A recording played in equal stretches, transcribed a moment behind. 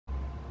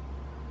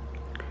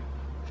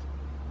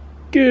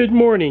Good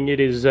morning. It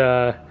is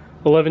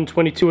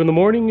 11:22 in the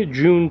morning,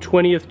 June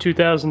 20th,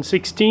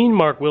 2016.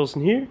 Mark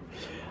Wilson here.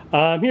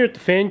 I'm here at the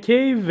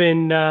Fancave,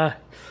 and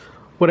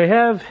what I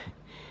have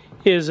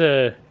is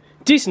a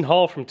decent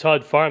haul from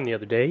Todd Farm the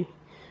other day.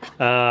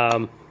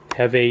 Have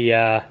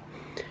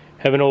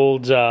an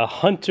old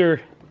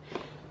Hunter.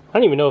 I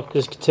don't even know if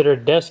this is considered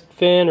a desk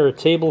fan or a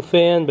table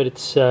fan, but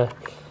it's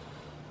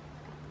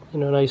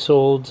nice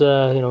old,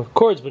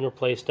 cord's been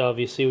replaced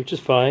obviously, which is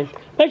fine.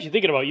 I'm actually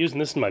thinking about using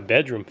this in my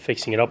bedroom,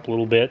 fixing it up a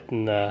little bit,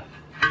 and got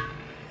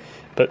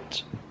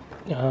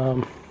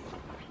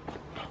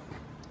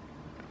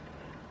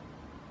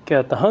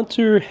the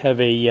Hunter. Have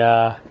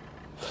a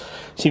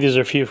see, these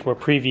are a few from a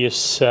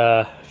previous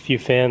few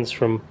fans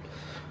from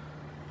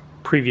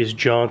previous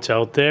jaunts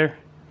out there.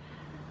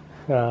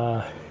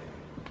 Have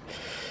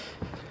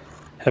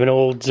an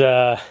old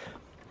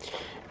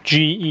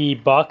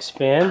GE box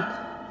fan.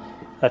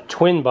 A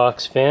twin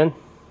box fan.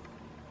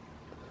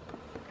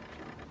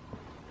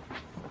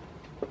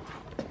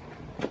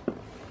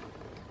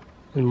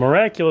 And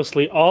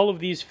miraculously, all of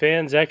these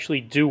fans actually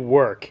do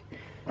work.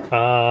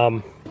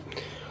 Little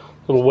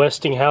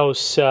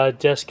Westinghouse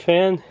desk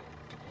fan.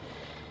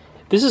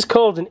 This is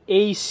called an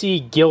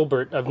AC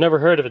Gilbert. I've never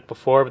heard of it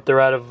before, but they're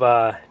out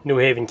of New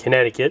Haven,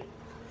 Connecticut.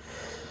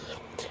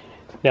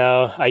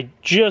 Now, I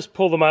just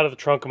pulled them out of the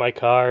trunk of my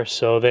car,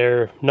 so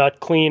they're not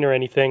clean or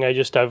anything.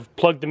 I've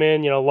plugged them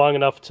in, long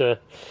enough to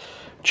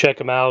check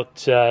them out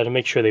to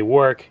make sure they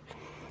work.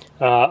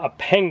 A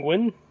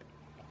penguin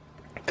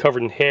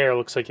covered in hair.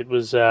 Looks like it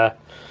was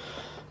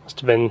must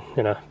have been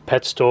in a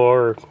pet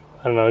store, or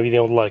I don't know, maybe they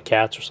owned a lot of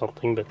cats or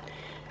something. But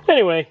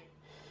anyway,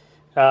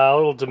 a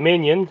little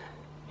Dominion.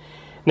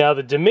 Now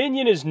the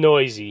Dominion is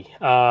noisy,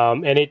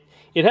 and it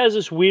has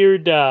this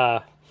weird.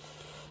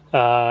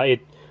 It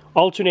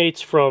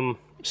alternates from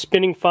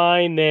spinning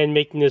fine, then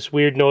making this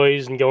weird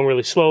noise and going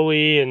really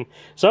slowly, and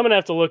so I'm gonna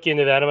have to look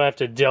into that. I'm gonna have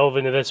to delve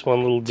into this one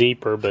a little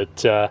deeper,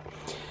 but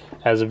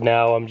as of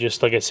now, I'm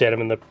just, like I said,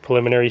 I'm in the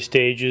preliminary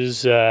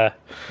stages of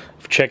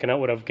checking out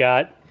what I've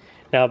got.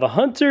 Now the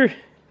Hunter,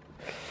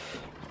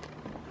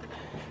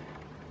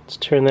 let's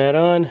turn that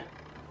on.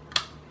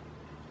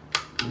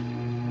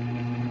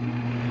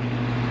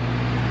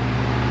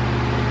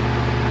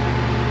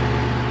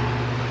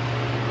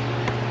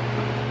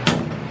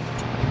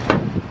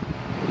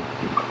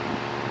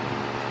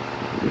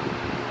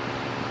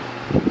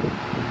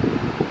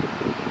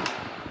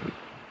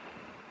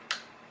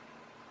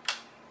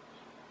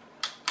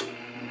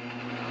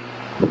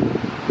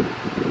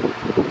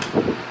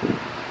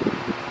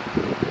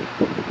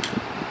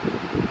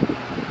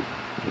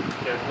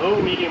 Low,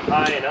 medium,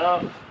 high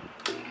enough.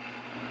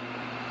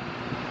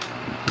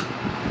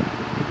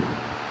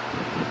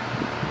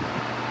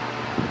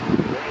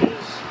 There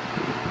is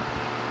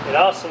an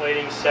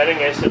oscillating setting.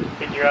 I just have to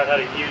figure out how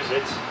to use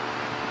it.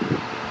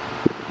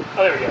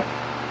 Oh, there we go.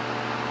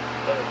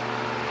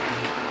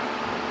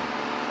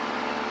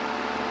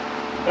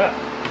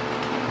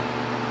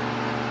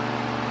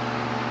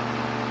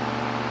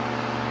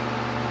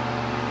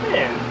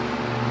 Man,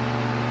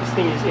 this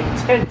thing is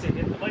intent to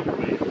hit the microwave.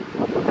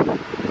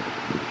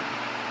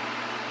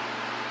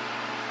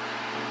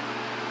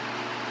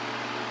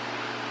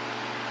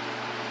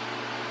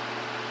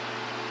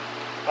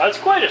 That's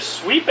quite a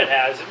sweep it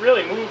has. It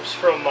really moves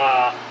from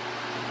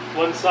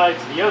one side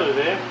to the other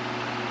there.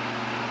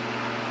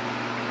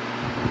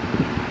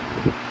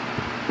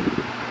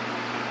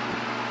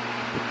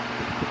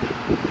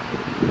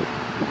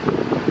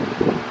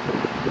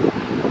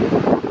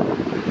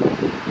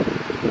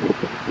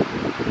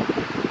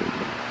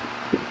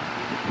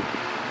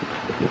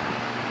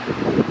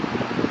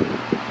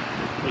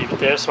 Leave it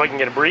there so I can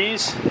get a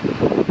breeze.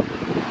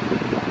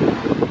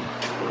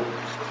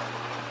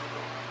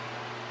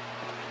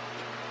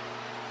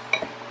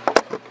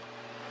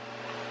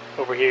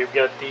 Over here you've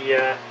got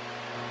the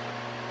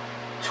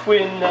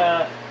twin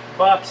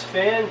box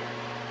fan.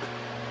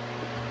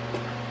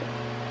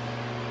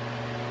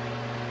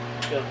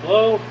 Got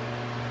blow.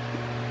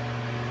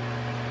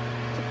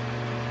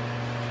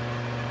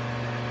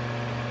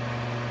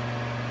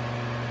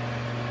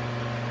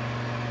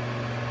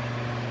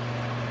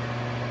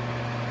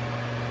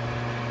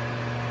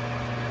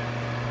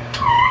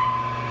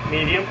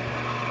 Medium.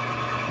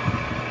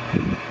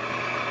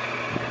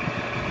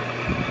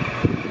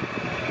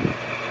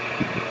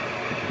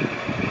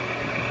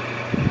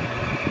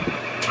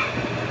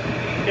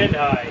 And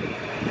high.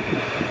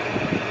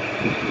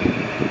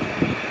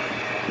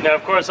 Now,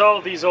 of course, all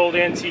of these old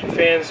antique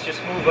fans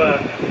just move a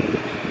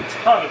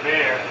ton of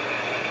air.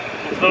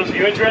 And for those of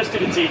you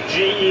interested, it's a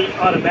GE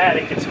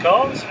automatic, it's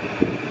called.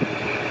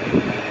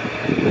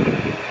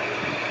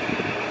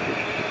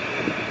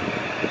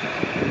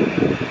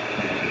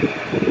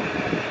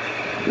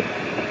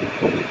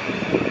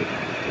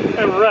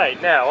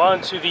 Alright, now on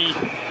to the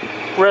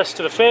rest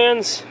of the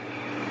fans.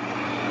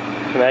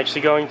 I'm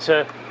actually going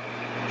to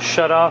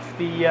shut off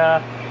the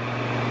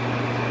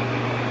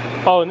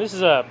oh, and this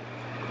is a,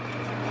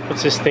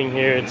 what's this thing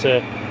here? It's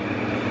a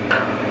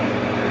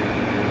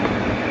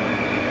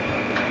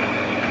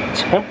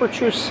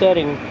temperature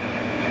setting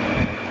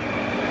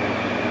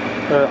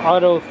or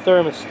auto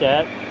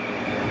thermostat.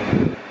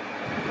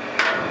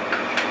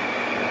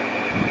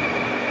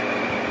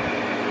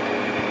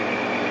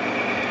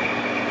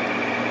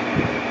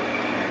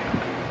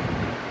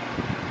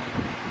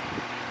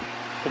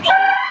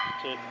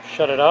 To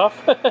shut it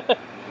off.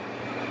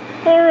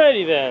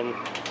 Alrighty then.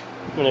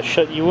 I'm going to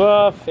shut you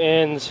off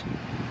and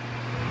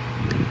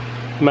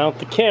mount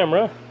the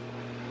camera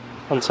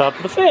on top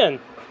of the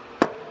fan.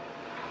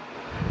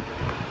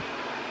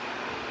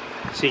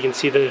 So you can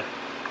see the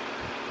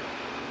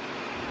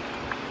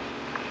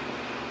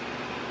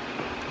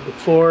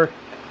 4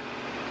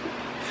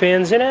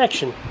 fans in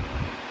action.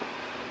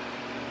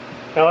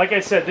 Now, like I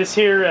said, this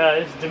here,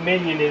 this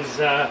Dominion is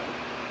a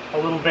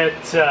little bit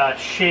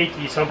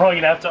shaky, so I'm probably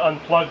going to have to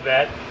unplug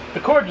that. The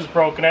cord was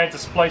broken, I had to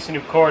splice a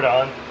new cord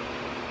on.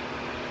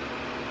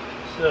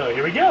 So,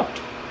 here we go.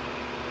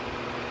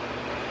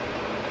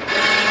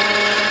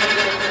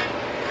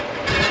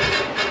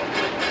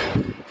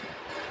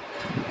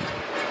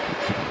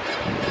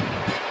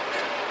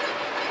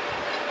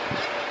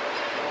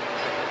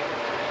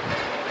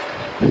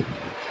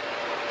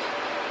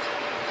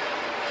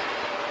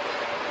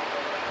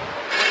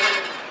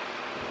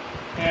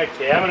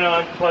 Okay, I'm going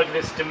to unplug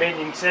this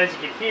Dominion because as you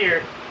can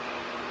hear,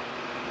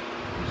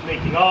 it's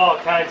making all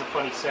kinds of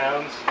funny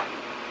sounds.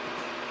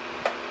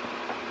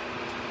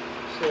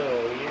 So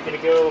you're going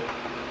to go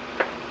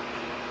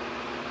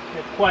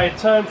have quiet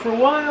time for a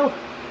while.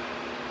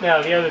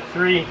 Now the other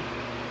 3,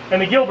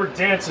 and the Gilbert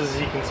dances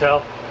as you can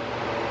tell.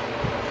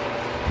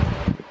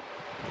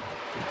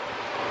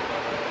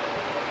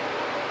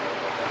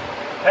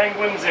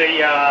 Penguin's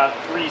a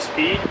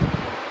 3-speed.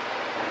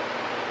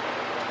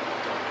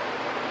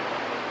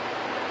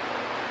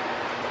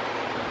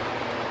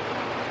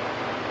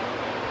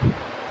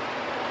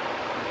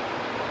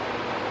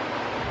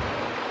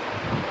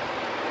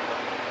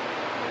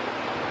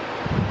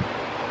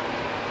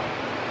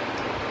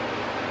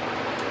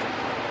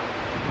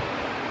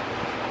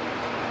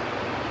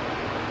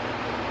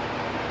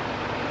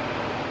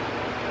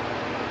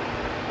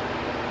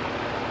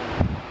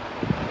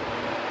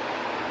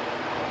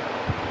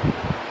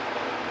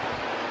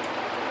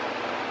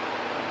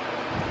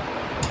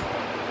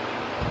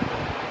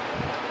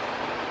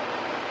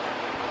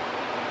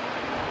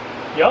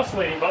 The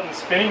oscillating button's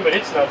spinning, but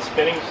it's not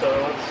spinning, so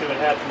let's see what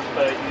happens if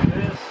I do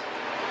this.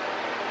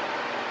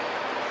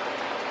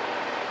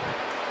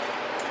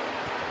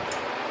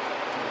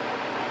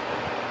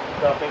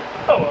 Nothing.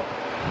 Oh well.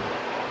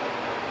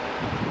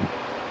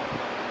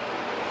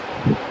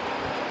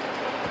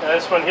 Now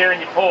this one here, and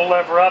you pull a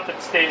lever up,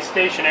 it stays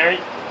stationary.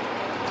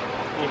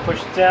 And you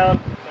push it down,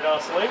 it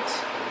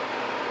oscillates.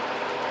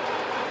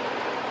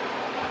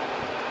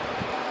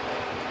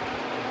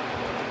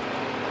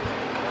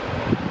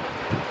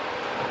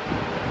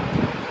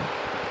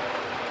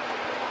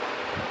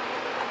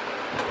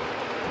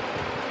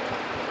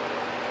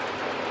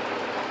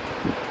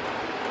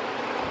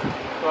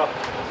 Well,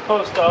 it's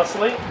supposed to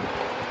oscillate.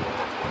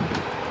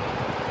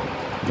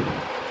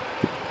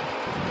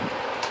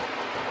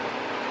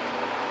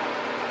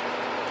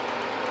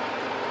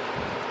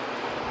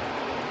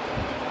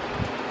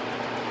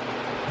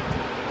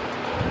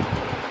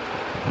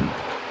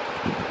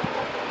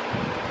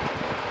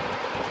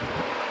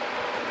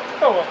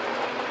 Oh well.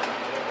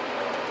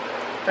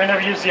 I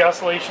never use the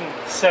oscillation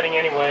setting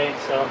anyway,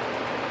 so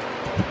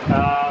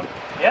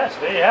yes,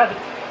 there you have it.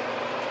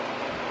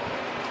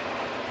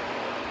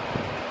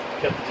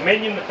 Got the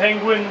Dominion, the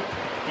Penguin,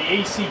 the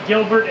AC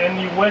Gilbert, and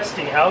the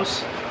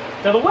Westinghouse.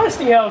 Now the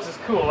Westinghouse is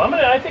cool.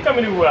 I think I'm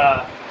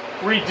gonna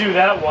redo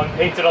that one,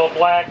 paint it all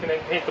black, and then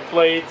paint the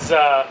blades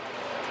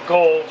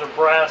gold or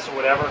brass or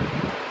whatever.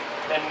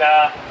 And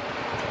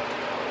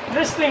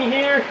this thing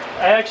here,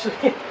 I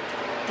actually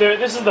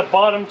this is the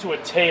bottom to a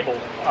table,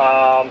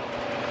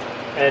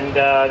 and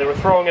they were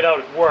throwing it out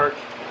at work.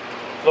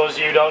 For those of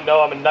you who don't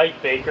know, I'm a night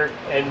baker,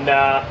 and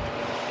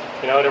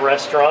you know, at a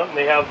restaurant, and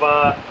they have.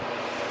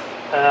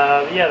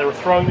 Yeah, they were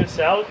throwing this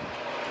out,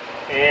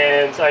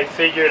 and I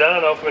figured, I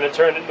don't know if I'm going to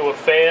turn it into a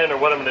fan or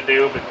what I'm going to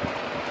do, but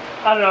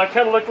I don't know, it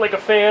kind of looked like a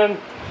fan,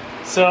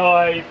 so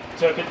I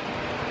took it.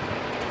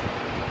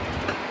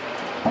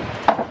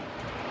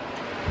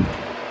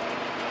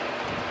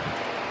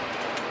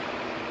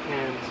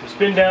 And some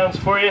spin downs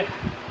for you.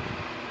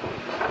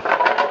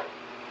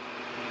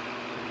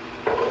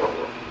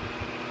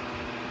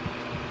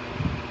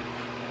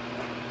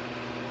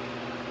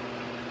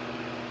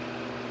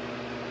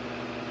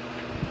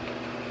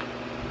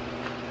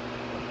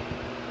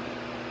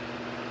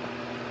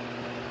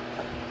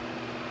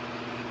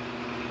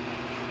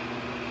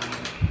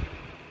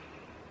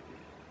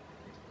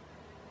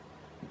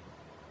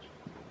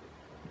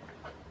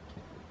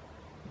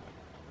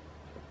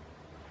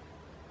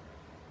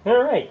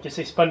 Alright, guess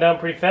they spun down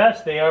pretty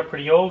fast. They are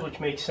pretty old,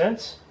 which makes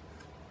sense.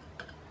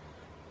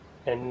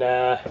 And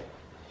yeah,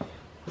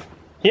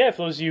 for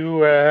those of you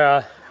who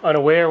are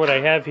unaware, what I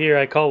have here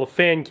I call a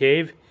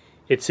Fancave.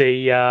 It's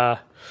a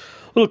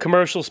little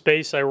commercial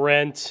space I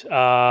rent,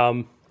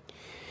 and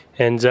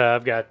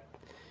I've got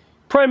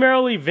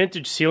primarily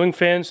vintage ceiling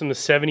fans from the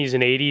 70s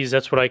and 80s.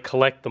 That's what I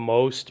collect the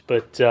most.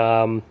 But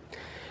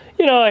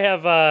you know,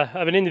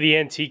 I've been into the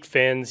antique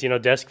fans, you know,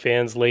 desk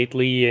fans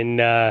lately, and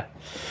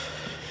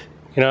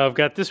you know, I've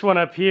got this one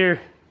up here.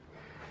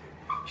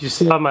 You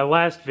saw my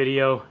last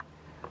video.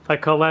 I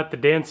call that the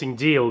dancing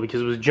deal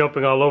because it was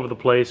jumping all over the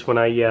place when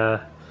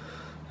I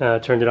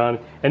turned it on.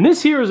 And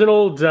this here is an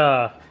old,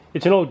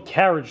 it's an old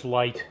carriage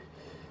light.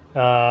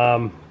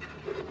 You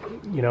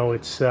know,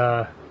 it's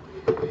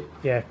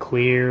yeah,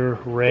 clear,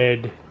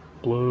 red,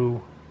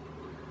 blue.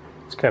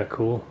 It's kind of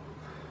cool.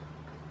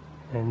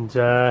 And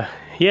yeah,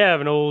 I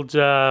have an old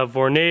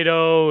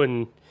Vornado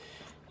and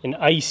an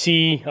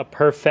Icy, a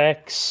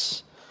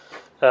Perfex,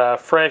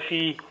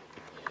 Freshie,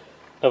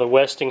 another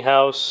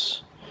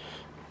Westinghouse,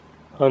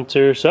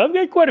 Hunter. So I've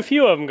got quite a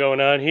few of them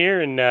going on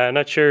here, and I'm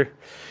not sure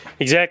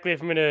exactly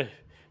if I'm going to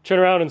turn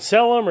around and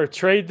sell them or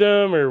trade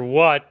them or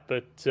what,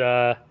 but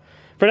for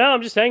now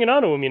I'm just hanging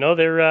on to them. You know,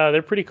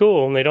 they're pretty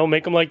cool, and they don't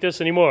make them like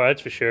this anymore,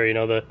 that's for sure. You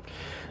know, the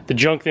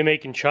junk they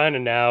make in China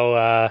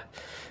now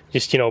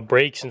just, you know,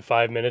 breaks in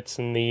 5 minutes,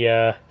 and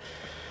the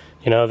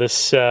you know,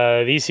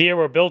 these here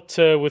were built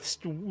to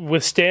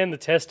withstand the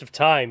test of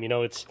time. You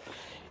know, it's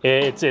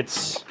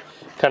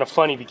kind of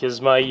funny because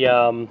my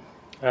you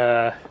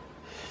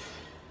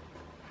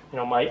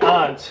know, my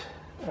aunt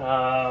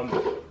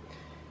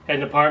had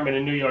an apartment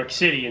in New York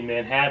City in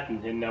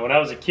Manhattan, and when I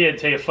was a kid,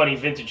 tell you a funny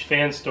vintage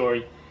fan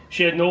story.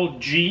 She had an old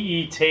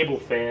GE table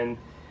fan,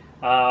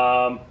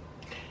 not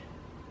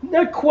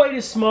quite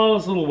as small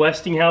as a little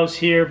Westinghouse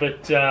here,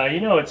 but you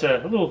know, it's a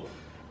little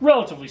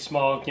relatively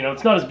small. You know,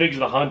 it's not as big as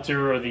the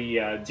Hunter or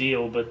the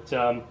Deal, but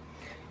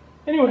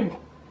anyway,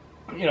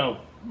 you know,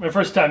 my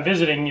first time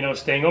visiting, you know,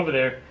 staying over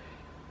there,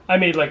 I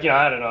made, like, you know,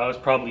 I don't know, I was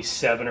probably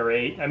 7 or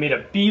 8. I made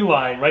a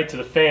beeline right to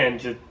the fan,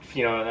 to,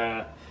 you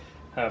know,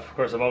 of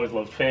course I've always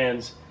loved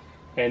fans,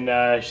 and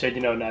she said,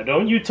 you know, now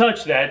don't you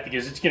touch that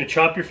because it's going to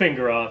chop your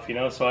finger off, you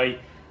know. So I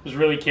was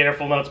really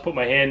careful not to put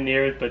my hand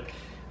near it, but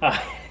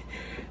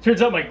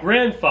turns out my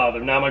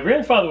grandfather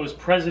was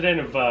president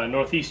of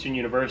Northeastern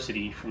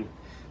University from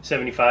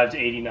 75 to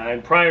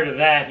 89. Prior to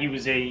that, he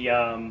was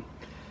a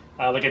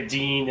like a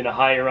dean and a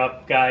higher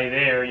up guy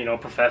there, you know,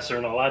 professor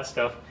and all that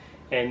stuff.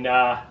 And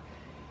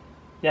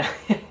yeah,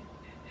 I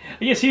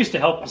guess he used to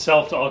help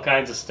himself to all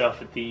kinds of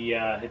stuff at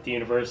the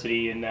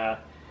university. And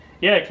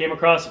yeah, I came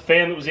across a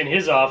fan that was in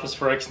his office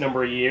for X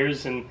number of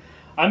years, and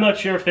I'm not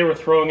sure if they were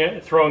throwing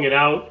it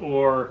out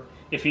or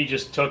if he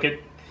just took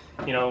it,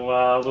 you know,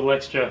 a little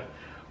extra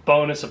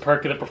bonus, a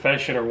perk of the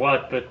profession or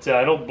what. But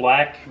an old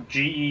black GE,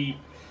 you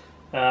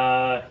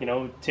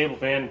know, table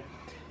fan.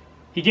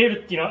 He gave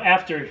it, you know,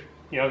 after,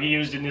 you know, he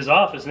used it in his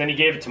office, and then he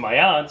gave it to my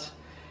aunt,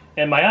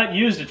 and my aunt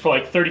used it for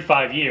like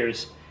 35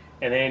 years,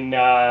 and then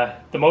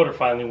the motor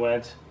finally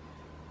went,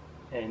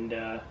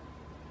 and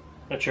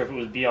not sure if it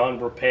was beyond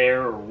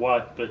repair or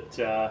what, but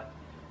you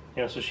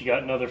know, so she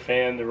got another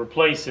fan to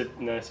replace it,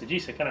 and I said,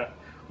 geez, I kind of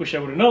wish I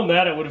would have known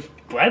that. I would have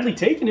gladly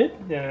taken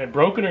it,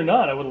 broken or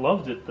not, I would have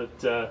loved it,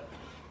 but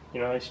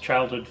you know, nice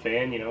childhood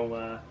fan, you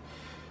know,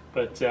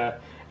 but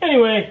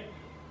anyway,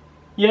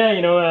 yeah,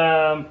 you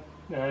know,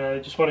 I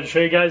just wanted to show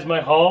you guys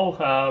my haul.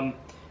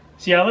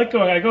 See, I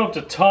go up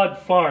to Todd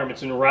Farm.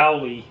 It's in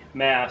Rowley,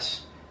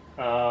 Mass.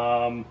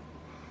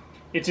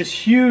 It's this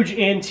huge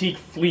antique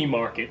flea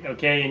market,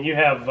 okay? And you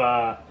have,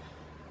 I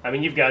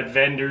mean, you've got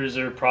vendors,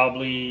 or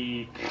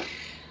probably,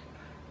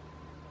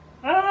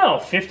 I don't know,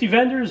 50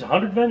 vendors,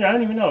 100 vendors, I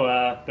don't even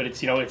know. But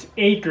it's, you know, it's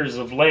acres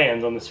of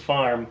land on this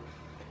farm.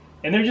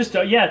 And they're just,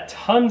 yeah,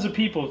 tons of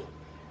people.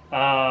 There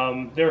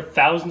are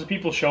thousands of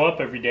people show up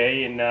every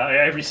day, and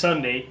every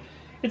Sunday.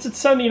 It's at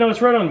Sunday, you know,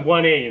 it's right on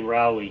 1A in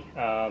Rowley.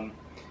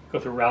 Go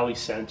through Rowley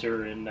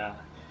Center and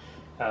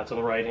to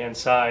the right-hand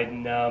side.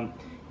 And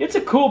it's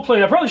a cool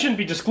place. I probably shouldn't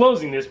be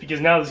disclosing this because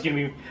now there's going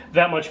to be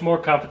that much more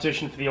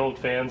competition for the old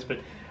fans. But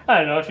I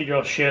don't know, I figure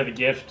I'll share the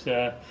gift.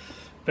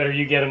 Better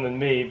you get them than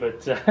me.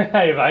 But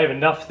I have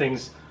enough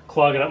things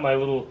clogging up my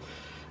little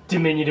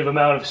diminutive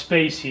amount of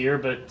space here.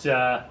 But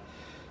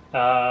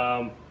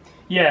yeah,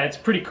 it's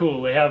pretty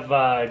cool. They have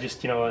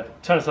just, you know, a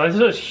ton of stuff. This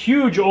is a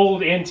huge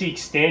old antique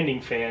standing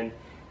fan.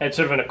 It had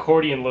sort of an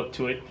accordion look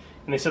to it.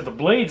 And they said the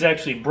blades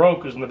actually broke.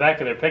 It was in the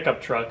back of their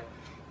pickup truck.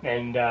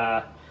 And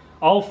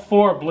all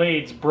 4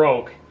 blades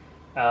broke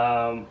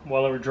while they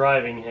were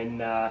driving.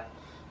 And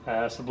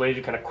so the blades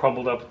were kind of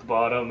crumbled up at the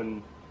bottom.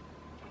 And,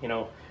 you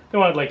know, they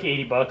wanted like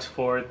 $80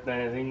 for it. And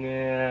I think,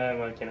 nah, I'm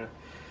like, you know,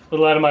 a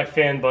little out of my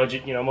fan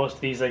budget. You know, most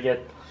of these I get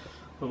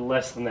a little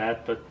less than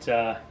that. But,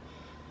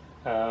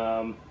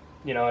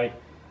 you know,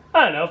 I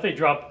don't know if they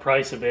drop the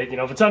price a bit. You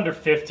know, if it's under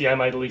 50, I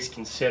might at least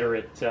consider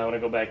it when I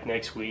go back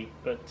next week.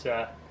 But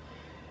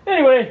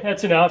anyway,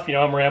 that's enough. You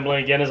know, I'm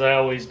rambling again as I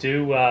always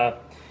do.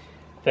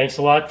 Thanks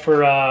a lot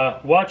for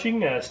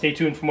watching. Stay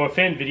tuned for more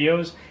fan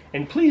videos,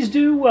 and please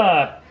do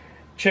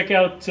check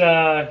out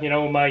you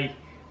know, my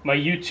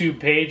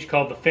YouTube page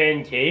called the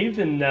Fancave,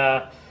 and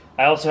I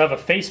also have a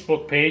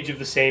Facebook page of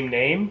the same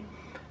name.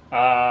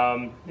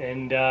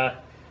 And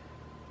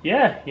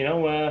yeah, you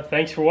know,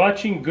 thanks for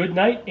watching. Good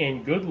night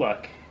and good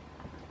luck.